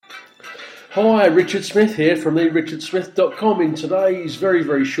Hi, Richard Smith here from therichardsmith.com. In today's very,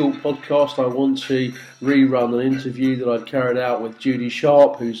 very short podcast, I want to rerun an interview that I've carried out with Judy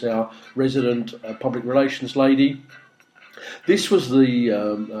Sharp, who's our resident public relations lady. This was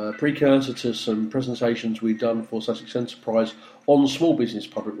the precursor to some presentations we've done for Sussex Enterprise on small business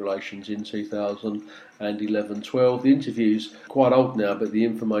public relations in 2011-12. The interview's quite old now, but the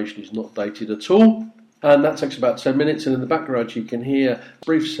information is not dated at all. And that takes about 10 minutes, and in the background you can hear a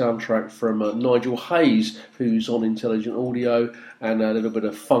brief soundtrack from Nigel Hayes, who's on Intelligent Audio, and a little bit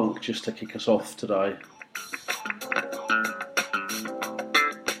of funk just to kick us off today.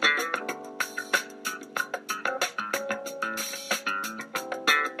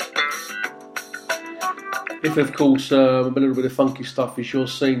 If, of course, a little bit of funky stuff is your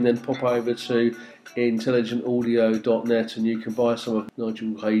scene, then pop over to intelligentaudio.net and you can buy some of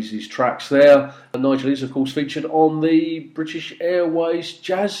Nigel Hayes' tracks there. And Nigel is, of course, featured on the British Airways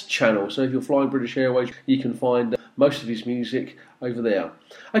Jazz channel. So if you're flying British Airways, you can find most of his music over there.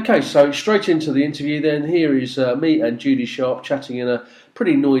 Okay, so straight into the interview then. Here is me and Judy Sharp chatting in a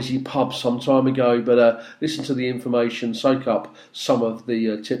pretty noisy pub some time ago, but listen to the information, soak up some of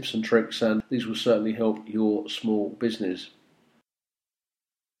the tips and tricks, and these will certainly help your small business.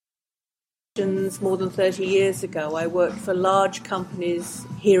 More than 30 years ago, I worked for large companies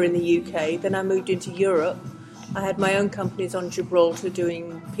here in the UK. Then I moved into Europe. I had my own companies on Gibraltar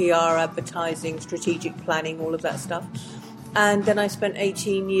doing PR, advertising, strategic planning, all of that stuff. And then I spent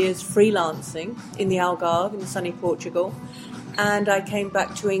 18 years freelancing in the Algarve in sunny Portugal. And I came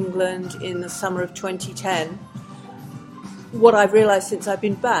back to England in the summer of 2010. What I've realised since I've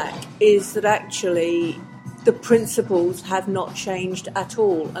been back is that actually the principles have not changed at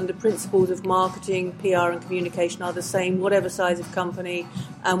all, and the principles of marketing, PR and communication are the same, whatever size of company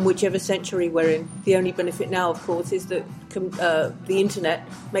and whichever century we're in. The only benefit now, of course, is that the internet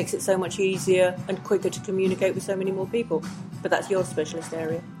makes it so much easier and quicker to communicate with so many more people. But that's your specialist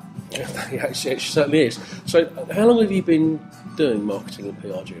area. Yeah, it certainly is. So how long have you been doing marketing and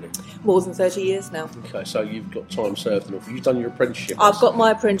PR, Judy? More than 30 years now. Okay, so you've got time served enough. You've done your apprenticeship. I've got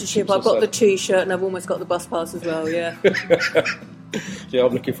my apprenticeship, I've got the T-shirt, and I've almost got the bus pass as well, yeah. Yeah,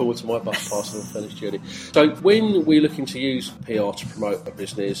 I'm looking forward to my bus pass and finish, Judy. So when we're looking to use PR to promote a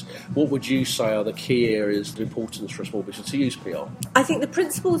business, what would you say are the key areas of importance for a small business to use PR? I think the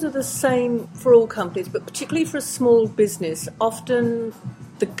principles are the same for all companies, but particularly for a small business. Often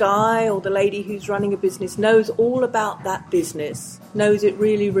the guy or the lady who's running a business knows all about that business, knows it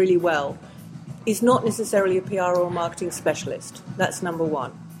really, really well, is not necessarily a PR or marketing specialist. That's number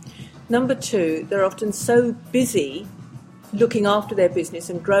one. Number two, they're often so busy looking after their business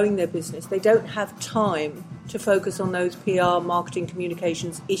and growing their business, they don't have time to focus on those PR, marketing,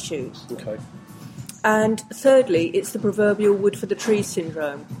 communications issues. Okay. And thirdly, it's the proverbial wood for the trees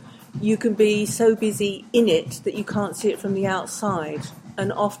syndrome. You can be so busy in it that you can't see it from the outside.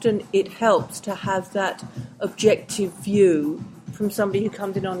 And often it helps to have that objective view from somebody who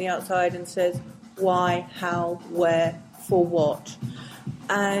comes in on the outside and says, why, how, where, for what.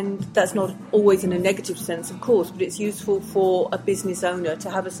 And that's not always in a negative sense, of course, but it's useful for a business owner to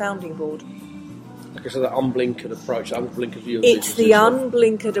have a sounding board. Okay, so that unblinkered approach, unblinkered view of business. It's the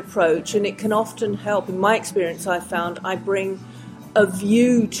unblinkered approach, and it can often help. In my experience, I found I bring a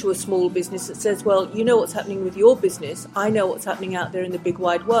view to a small business that says, well, you know what's happening with your business, I know what's happening out there in the big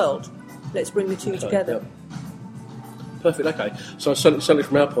wide world. Let's bring the two together. Yep. Perfect, okay. So certainly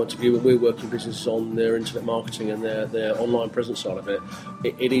from our point of view, when we're working businesses on their internet marketing and their online presence side of it,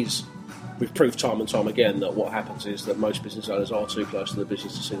 it is, we've proved time and time again that what happens is that most business owners are too close to the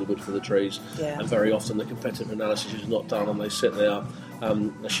business to see the wood for the trees, and very often the competitive analysis is not done, and they sit there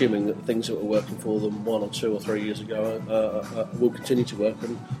assuming that the things that were working for them 1 or 2 or 3 years ago will continue to work,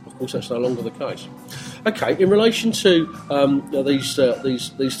 and of course that's no longer the case. Okay, in relation to these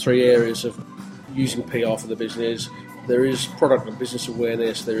three areas of using PR for the business, there is product and business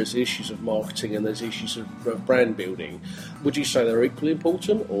awareness, there is issues of marketing, and there's issues of brand building. Would you say they're equally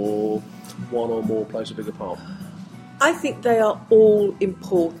important, or one or more plays a bigger part? I think they are all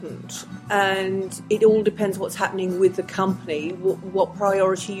important, and it all depends what's happening with the company, what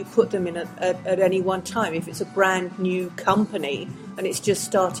priority you put them in at any one time. If it's a brand new company and it's just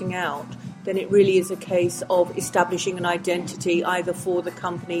starting out, then it really is a case of establishing an identity either for the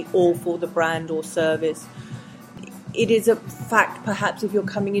company or for the brand or service. It is a fact, perhaps, if you're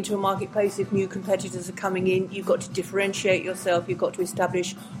coming into a marketplace, if new competitors are coming in, you've got to differentiate yourself, you've got to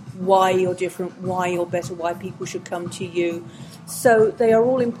establish why you're different, why you're better, why people should come to you. So they are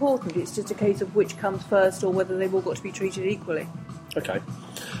all important. It's just a case of which comes first or whether they've all got to be treated equally. Okay.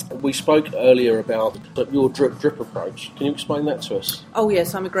 We spoke earlier about your drip approach. Can you explain that to us? Oh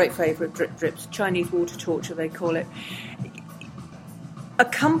yes, I'm a great favourite, drips, Chinese water torture they call it. A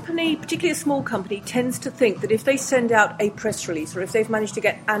company, particularly a small company, tends to think that if they send out a press release or if they've managed to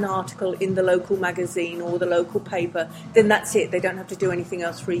get an article in the local magazine or the local paper, then that's it. They don't have to do anything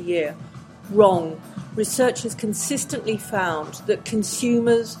else for a year. Wrong. Research has consistently found that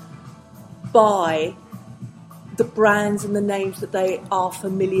consumers buy the brands and the names that they are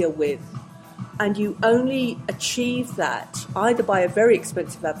familiar with. And you only achieve that either by a very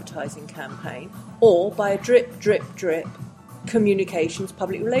expensive advertising campaign or by a drip, drip, drip communications,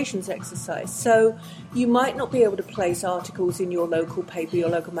 public relations exercise. So you might not be able to place articles in your local paper, your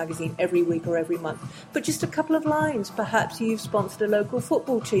local magazine every week or every month, but just a couple of lines. Perhaps you've sponsored a local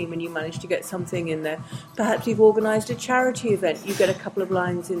football team and you managed to get something in there. Perhaps you've organised a charity event, you get a couple of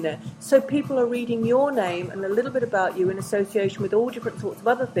lines in there. So people are reading your name and a little bit about you in association with all different sorts of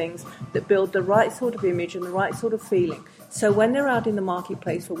other things that build the right sort of image and the right sort of feeling. So when they're out in the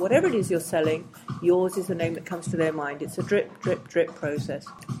marketplace for whatever it is you're selling, yours is the name that comes to their mind. It's a drip, drip, drip process.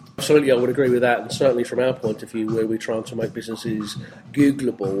 Absolutely, I would agree with that, and certainly from our point of view, where we're trying to make businesses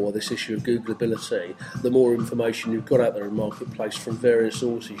Googleable, or this issue of Googleability, the more information you've got out there in the marketplace from various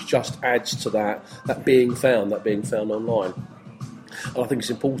sources just adds to that being found online. And I think it's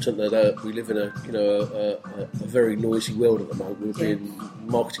important that we live in a very noisy world at the moment.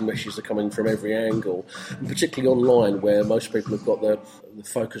 Marketing messages are coming from every angle, and particularly online, where most people have got the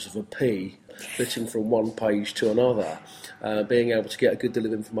focus of a P, flitting from one page to another. Being able to get a good deal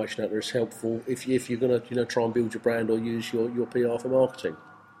of information out there is helpful if you're going to try and build your brand or use your PR for marketing.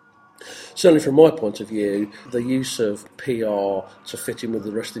 Certainly, from my point of view, the use of PR to fit in with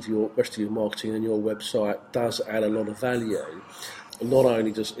the rest of your marketing and your website does add a lot of value. Not only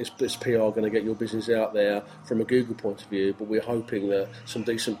is PR going to get your business out there from a Google point of view, but we're hoping that some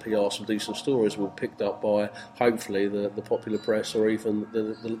decent PR, some decent stories will be picked up by, hopefully, the popular press or even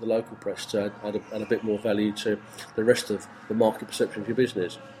the local press to add a bit more value to the rest of the market perception of your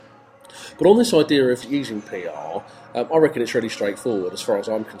business. But on this idea of using PR, I reckon it's really straightforward as far as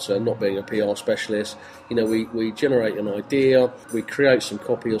I'm concerned, not being a PR specialist. We generate an idea, we create some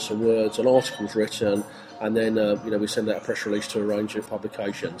copy or some words, an article's written, and then we send out a press release to a range of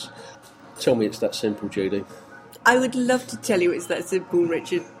publications. Tell me it's that simple, Judy. I would love to tell you it's that simple,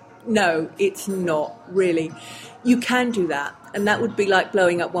 Richard. No, it's not, really. You can do that, and that would be like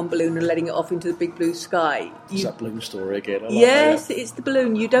blowing up one balloon and letting it off into the big blue sky. It's that balloon story again. Yes, it's the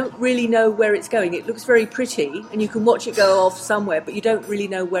balloon. You don't really know where it's going. It looks very pretty, and you can watch it go off somewhere, but you don't really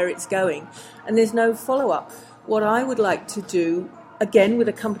know where it's going, and there's no follow-up. What I would like to do, again, with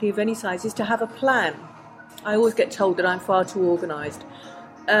a company of any size, is to have a plan. I always get told that I'm far too organised.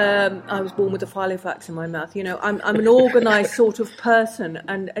 I was born with a filofax in my mouth. I'm an organised sort of person,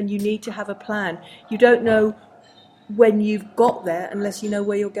 and you need to have a plan. You don't know when you've got there unless you know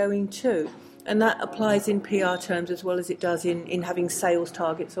where you're going to. And that applies in PR terms as well as it does in having sales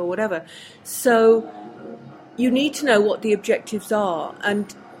targets or whatever. So you need to know what the objectives are.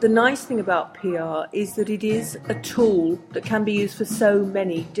 And the nice thing about PR is that it is a tool that can be used for so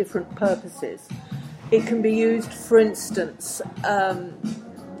many different purposes. It can be used, for instance,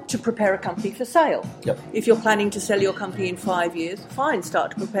 to prepare a company for sale. Yep. If you're planning to sell your company in 5 years, fine,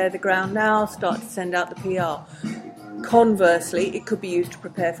 start to prepare the ground now, start to send out the PR. Conversely, it could be used to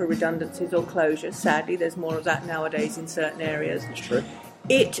prepare for redundancies or closures. Sadly, there's more of that nowadays in certain areas. That's true.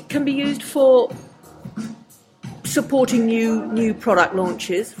 It can be used for supporting new product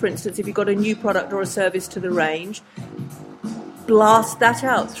launches. For instance, if you've got a new product or a service to the range, blast that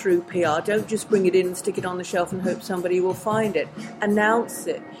out through PR. Don't just bring it in and stick it on the shelf and hope somebody will find it. Announce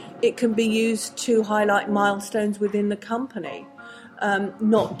it. It can be used to highlight milestones within the company.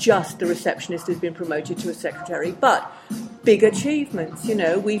 Not just the receptionist who's been promoted to a secretary, but big achievements.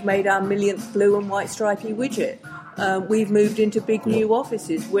 We've made our millionth blue and white stripy widget. We've moved into big new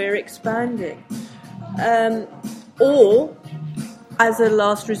offices. We're expanding. Or, as a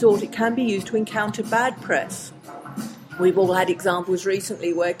last resort, it can be used to encounter bad press. We've all had examples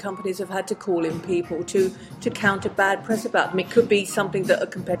recently where companies have had to call in people to counter bad press about them. It could be something that a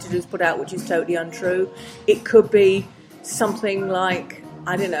competitor's put out which is totally untrue. It could be something like,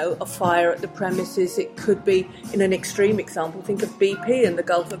 a fire at the premises. It could be, in an extreme example, think of BP in the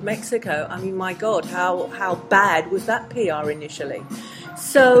Gulf of Mexico. I mean, my God, how bad was that PR initially?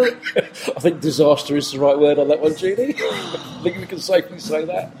 So I think disaster is the right word on that one, Judy. I think we can safely say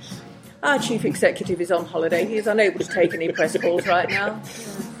that. Our chief executive is on holiday. He is unable to take any press calls right now.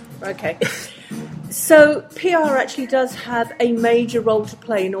 Okay. So PR actually does have a major role to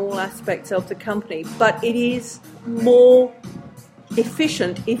play in all aspects of the company, but it is more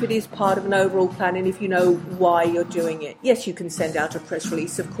efficient if it is part of an overall plan and if you know why you're doing it. Yes, you can send out a press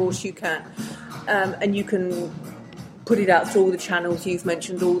release, of course you can, and you can put it out through all the channels you've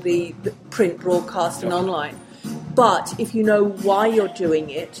mentioned, all the print, broadcast and online. But if you know why you're doing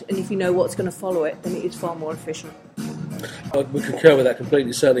it and if you know what's going to follow it, then it is far more efficient. I would concur with that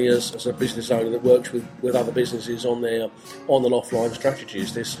completely, certainly as a business owner that works with other businesses on their on and offline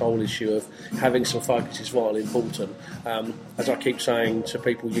strategies. This whole issue of having some focus is vitally important. As I keep saying to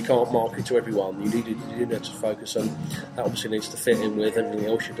people, you can't market to everyone. You need to focus, and that obviously needs to fit in with everything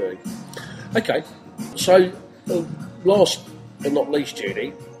else you're doing. Okay, so last but not least, Judy,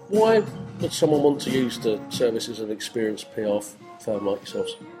 why would someone want to use the services of an experienced PR firm like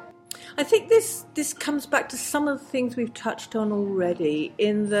yourselves? I think this comes back to some of the things we've touched on already,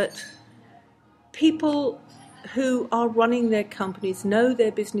 in that people who are running their companies know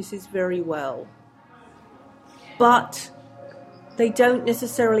their businesses very well, but they don't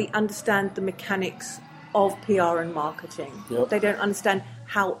necessarily understand the mechanics of PR and marketing. Yep. They don't understand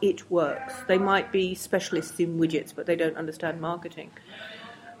how it works. They might be specialists in widgets, but they don't understand marketing.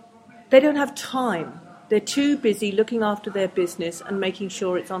 They don't have time. They're too busy looking after their business and making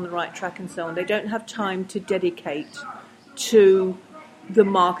sure it's on the right track and so on. They don't have time to dedicate to the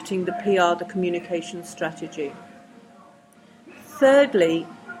marketing, the PR, the communication strategy. Thirdly,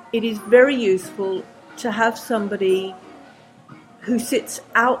 it is very useful to have somebody who sits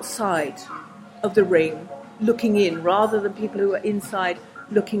outside of the ring looking in rather than people who are inside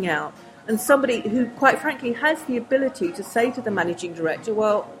looking out. And somebody who, quite frankly, has the ability to say to the managing director,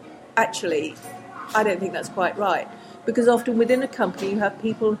 well, actually, I don't think that's quite right. Because often within a company you have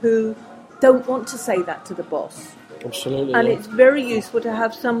people who don't want to say that to the boss. Absolutely. And it's very useful to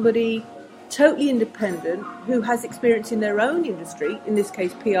have somebody totally independent who has experience in their own industry, in this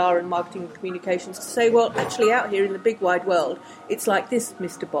case PR and marketing and communications, to say, well, actually out here in the big wide world, it's like this,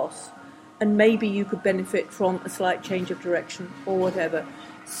 Mr. Boss. And maybe you could benefit from a slight change of direction or whatever.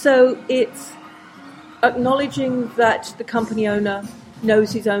 So it's acknowledging that the company owner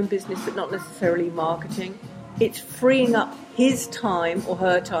knows his own business but not necessarily marketing. It's freeing up his time or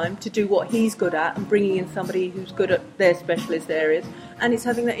her time to do what he's good at and bringing in somebody who's good at their specialist areas, and it's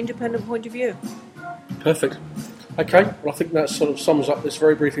having that independent point of view. Perfect. Okay, well I think that sort of sums up this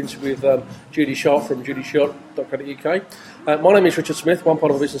very brief interview with Judy Sharp from judysharp.co.uk. My name is Richard Smith, one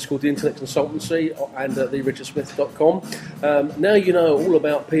part of a business called The Internet Consultancy and therichardsmith.com. Now you know all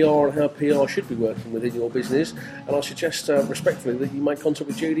about PR and how PR should be working within your business, and I suggest respectfully that you make contact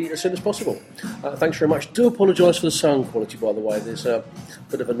with Judy as soon as possible. Thanks very much. Do apologise for the sound quality, by the way. There's a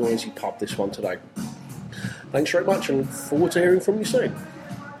bit of a noisy pub, this one today. Thanks very much and look forward to hearing from you soon.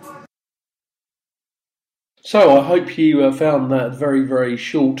 So I hope you found that very, very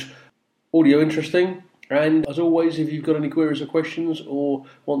short audio interesting. And as always, if you've got any queries or questions or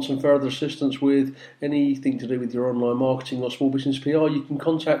want some further assistance with anything to do with your online marketing or small business PR, you can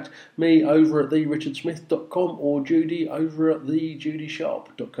contact me over at therichardsmith.com or Judy over at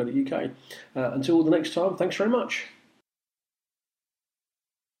thejudysharp.co.uk. Until the next time, thanks very much.